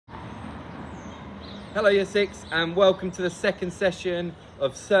Hello Year 6 and welcome to the second session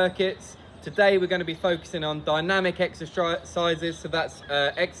of circuits. Today we're going to be focusing on dynamic exercises, so that's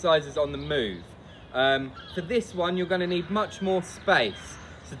exercises on the move. For this one you're going to need much more space,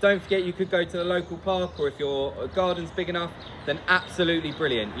 so don't forget you could go to the local park, or if your garden's big enough then absolutely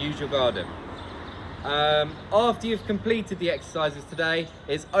brilliant, use your garden. After you've completed the exercises today,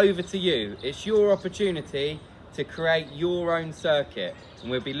 it's over to you. It's your opportunity to create your own circuit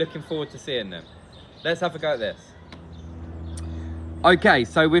and we'll be looking forward to seeing them. Let's have a go at this. Okay,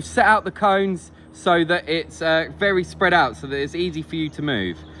 so we've set out the cones so that it's very spread out, so that it's easy for you to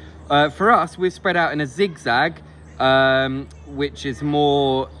move. For us, we've spread out in a zigzag, which is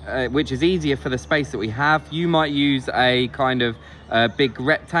easier for the space that we have. You might use a kind of big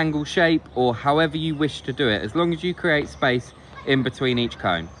rectangle shape, or however you wish to do it, as long as you create space in between each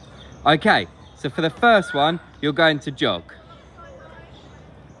cone. Okay, so for the first one, you're going to jog.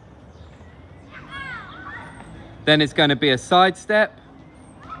 Then it's going to be a side step.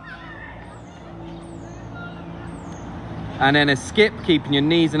 And then a skip, keeping your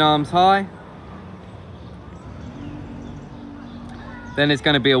knees and arms high. Then it's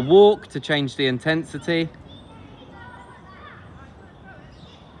going to be a walk to change the intensity.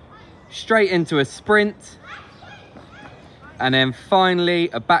 Straight into a sprint. And then finally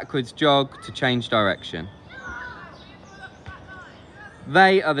a backwards jog to change direction.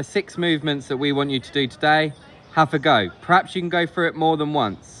 They are the 6 movements that we want you to do today. Have a go. Perhaps you can go through it more than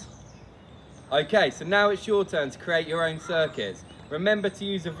once. Okay, so now it's your turn to create your own circuits. Remember to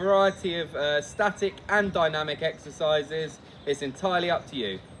use a variety of static and dynamic exercises. It's entirely up to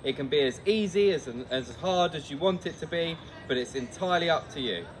you. It can be as easy, as hard as you want it to be, but it's entirely up to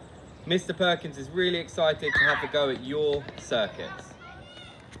you. Mr. Perkins is really excited to have a go at your circuits.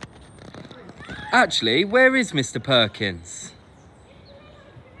 Actually, where is Mr. Perkins?